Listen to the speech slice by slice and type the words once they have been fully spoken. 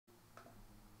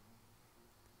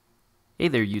Hey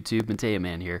there YouTube, Mateo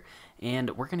Man here, and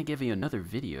we're going to give you another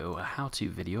video, a how-to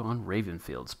video on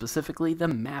Ravenfield, specifically the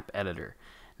map editor.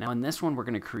 Now in this one we're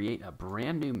going to create a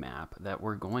brand new map that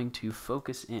we're going to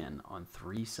focus in on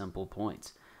 3 simple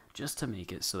points, just to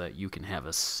make it so that you can have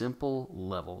a simple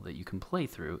level that you can play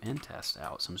through and test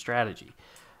out some strategy.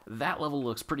 That level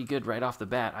looks pretty good right off the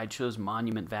bat. I chose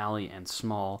Monument Valley and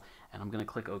Small, and I'm going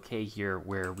to click OK here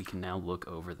where we can now look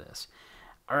over this.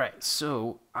 Alright,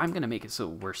 so I'm going to make it so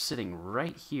we're sitting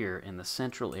right here in the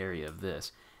central area of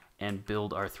this and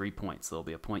build our 3 points. There'll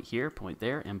be a point here, point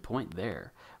there, and point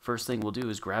there. First thing we'll do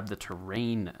is grab the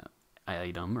terrain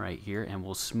item right here and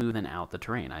we'll smoothen out the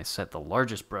terrain. I set the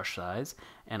largest brush size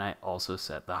and I also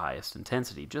set the highest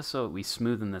intensity just so we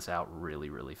smoothen this out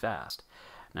really fast.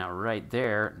 Now right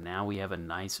there, now we have a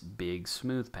nice big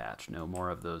smooth patch. No more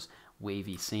of those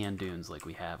wavy sand dunes like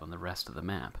we have on the rest of the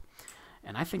map.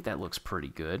 And I think that looks pretty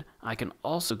good. I can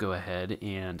also go ahead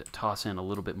and toss in a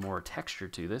little bit more texture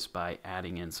to this by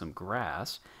adding in some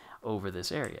grass over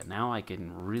this area. Now I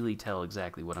can really tell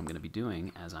exactly what I'm going to be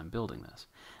doing as I'm building this.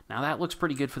 Now that looks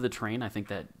pretty good for the terrain. I think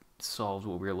that solves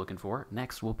what we were looking for.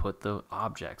 Next we'll put the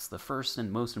objects. The first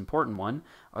and most important one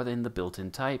are then the built-in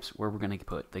types where we're going to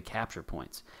put the capture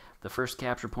points. The first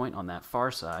capture point on that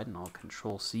far side, and I'll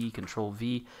Control C, Control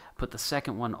V, put the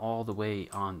second one all the way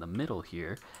on the middle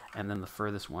here, and then the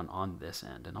furthest one on this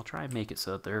end. And I'll try and make it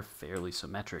so that they're fairly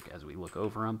symmetric as we look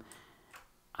over them.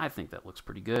 I think that looks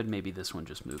pretty good. Maybe this one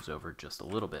just moves over just a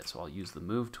little bit, so I'll use the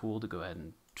Move tool to go ahead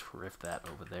and drift that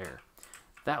over there.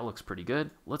 That looks pretty good.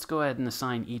 Let's go ahead and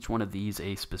assign each one of these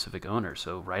a specific owner.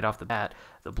 So right off the bat,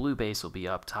 the blue base will be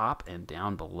up top, and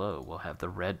down below we'll have the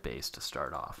red base to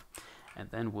start off. And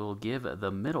then we'll give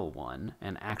the middle one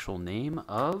an actual name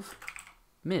of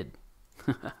Mid.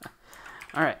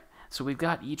 Alright, so we've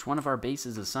got each one of our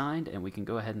bases assigned, and we can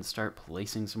go ahead and start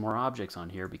placing some more objects on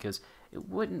here because it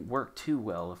wouldn't work too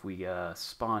well if we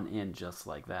spawn in just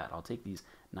like that. I'll take these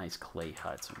nice clay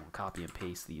huts and we'll copy and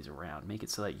paste these around. Make it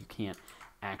so that you can't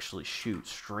actually shoot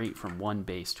straight from one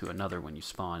base to another when you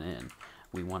spawn in.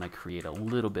 We want to create a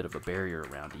little bit of a barrier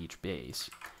around each base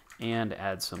and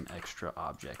add some extra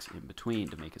objects in between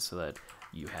to make it so that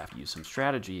you have to use some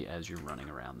strategy as you're running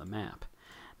around the map.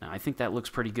 Now I think that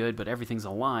looks pretty good, but everything's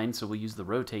aligned, so we'll use the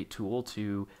rotate tool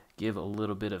to give a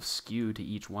little bit of skew to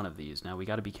each one of these. Now we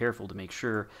got to be careful to make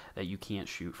sure that you can't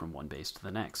shoot from one base to the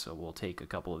next, so we'll take a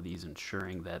couple of these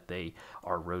ensuring that they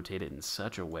are rotated in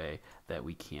such a way that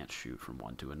we can't shoot from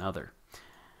one to another.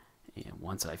 And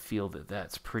once I feel that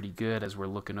that's pretty good as we're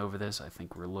looking over this, I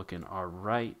think we're looking all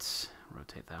right.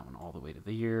 Rotate that one all the way to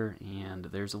there, and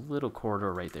there's a little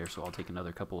corridor right there, so I'll take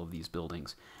another couple of these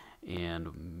buildings and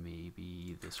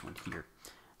maybe this one here.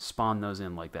 Spawn those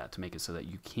in like that to make it so that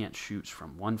you can't shoot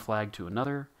from one flag to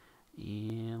another.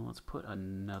 And let's put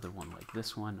another one like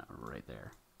this one right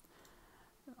there.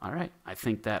 Alright, I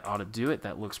think that ought to do it.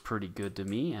 That looks pretty good to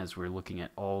me as we're looking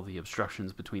at all the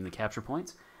obstructions between the capture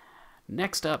points.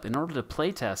 Next up, in order to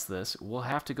playtest this, we'll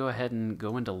have to go ahead and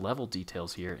go into level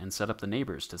details here and set up the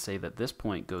neighbors to say that this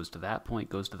point goes to that point,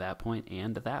 goes to that point,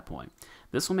 and to that point.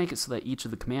 This will make it so that each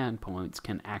of the command points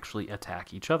can actually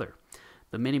attack each other.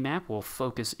 The mini-map will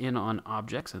focus in on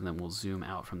objects, and then we'll zoom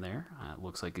out from there. It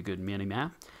looks like a good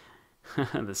mini-map.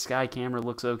 The sky camera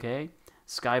looks okay.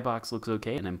 Skybox looks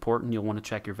okay, and important, you'll want to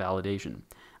check your validation.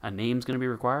 A name's going to be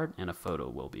required, and a photo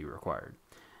will be required.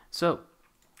 So,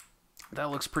 that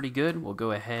looks pretty good. We'll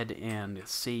go ahead and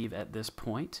save at this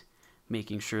point,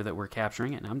 making sure that we're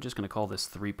capturing it. And I'm just going to call this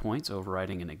 3 points,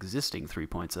 overriding an existing 3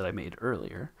 points that I made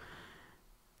earlier.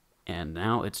 And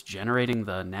now it's generating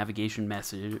the navigation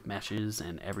meshes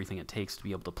and everything it takes to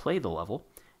be able to play the level.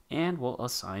 And we'll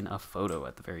assign a photo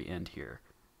at the very end here.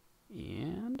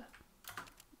 And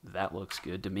that looks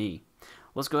good to me.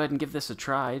 Let's go ahead and give this a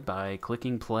try by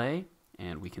clicking play.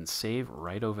 And we can save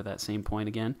right over that same point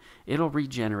again. It'll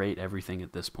regenerate everything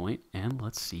at this point, and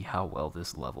let's see how well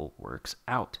this level works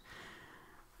out.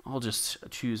 I'll just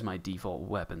choose my default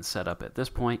weapon setup at this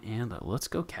point, and let's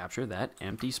go capture that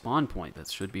empty spawn point that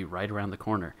should be right around the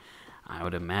corner. I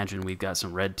would imagine we've got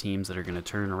some red teams that are going to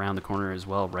turn around the corner as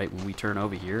well right when we turn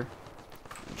over here.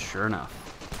 And sure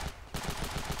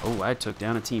enough. Oh, I took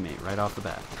down a teammate right off the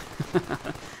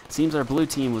bat. Seems our blue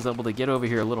team was able to get over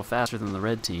here a little faster than the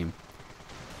red team.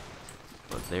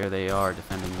 But there they are,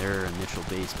 defending their initial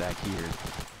base back here,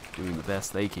 doing the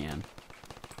best they can.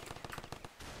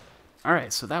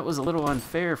 Alright, so that was a little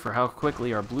unfair for how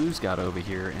quickly our blues got over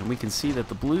here, and we can see that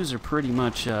the blues are pretty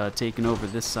much taking over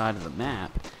this side of the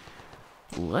map.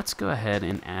 Let's go ahead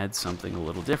and add something a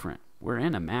little different. We're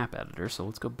in a map editor, so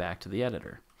let's go back to the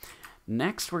editor.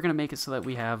 Next, we're going to make it so that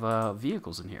we have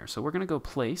vehicles in here. So we're going to go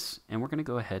place, and we're going to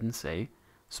go ahead and say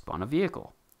spawn a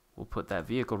vehicle. We'll put that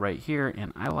vehicle right here,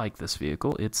 and I like this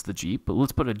vehicle. It's the Jeep, but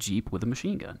let's put a Jeep with a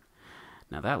machine gun.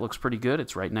 Now that looks pretty good.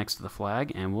 It's right next to the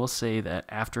flag, and we'll say that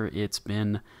after it's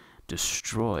been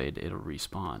destroyed, it'll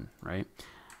respawn, right?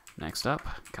 Next up,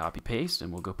 copy paste,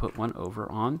 and we'll go put one over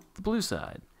on the blue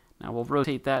side. Now we'll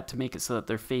rotate that to make it so that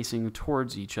they're facing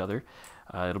towards each other.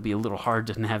 It'll be a little hard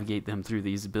to navigate them through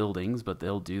these buildings, but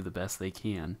they'll do the best they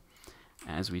can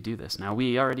as we do this. Now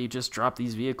we already just dropped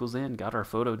these vehicles in, got our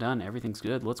photo done, everything's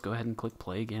good. Let's go ahead and click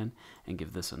play again and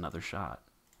give this another shot.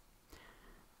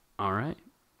 Alright.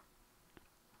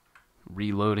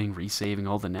 Reloading, resaving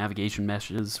all the navigation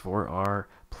meshes for our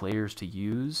players to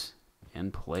use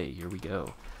and play. Here we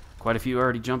go. Quite a few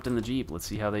already jumped in the Jeep. Let's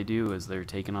see how they do as they're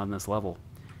taking on this level.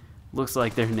 Looks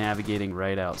like they're navigating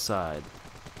right outside.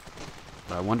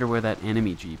 But I wonder where that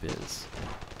enemy Jeep is.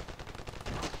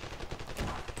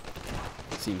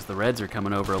 Seems the reds are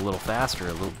coming over a little faster,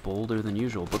 a little bolder than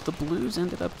usual, but the blues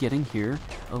ended up getting here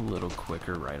a little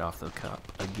quicker right off the cup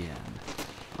again.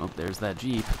 Oh, there's that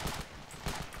Jeep.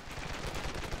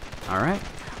 Alright,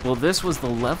 well this was the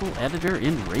level editor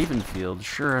in Ravenfield.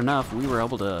 Sure enough, we were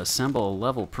able to assemble a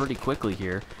level pretty quickly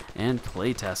here and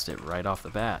playtest it right off the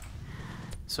bat.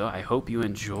 So I hope you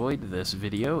enjoyed this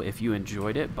video. If you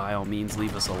enjoyed it, by all means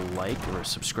leave us a like or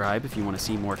subscribe if you want to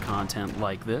see more content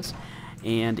like this.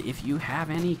 And if you have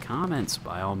any comments,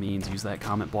 by all means use that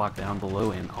comment block down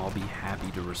below and I'll be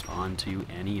happy to respond to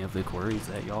any of the queries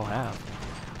that y'all have.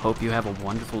 Hope you have a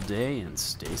wonderful day and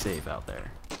stay safe out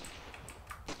there.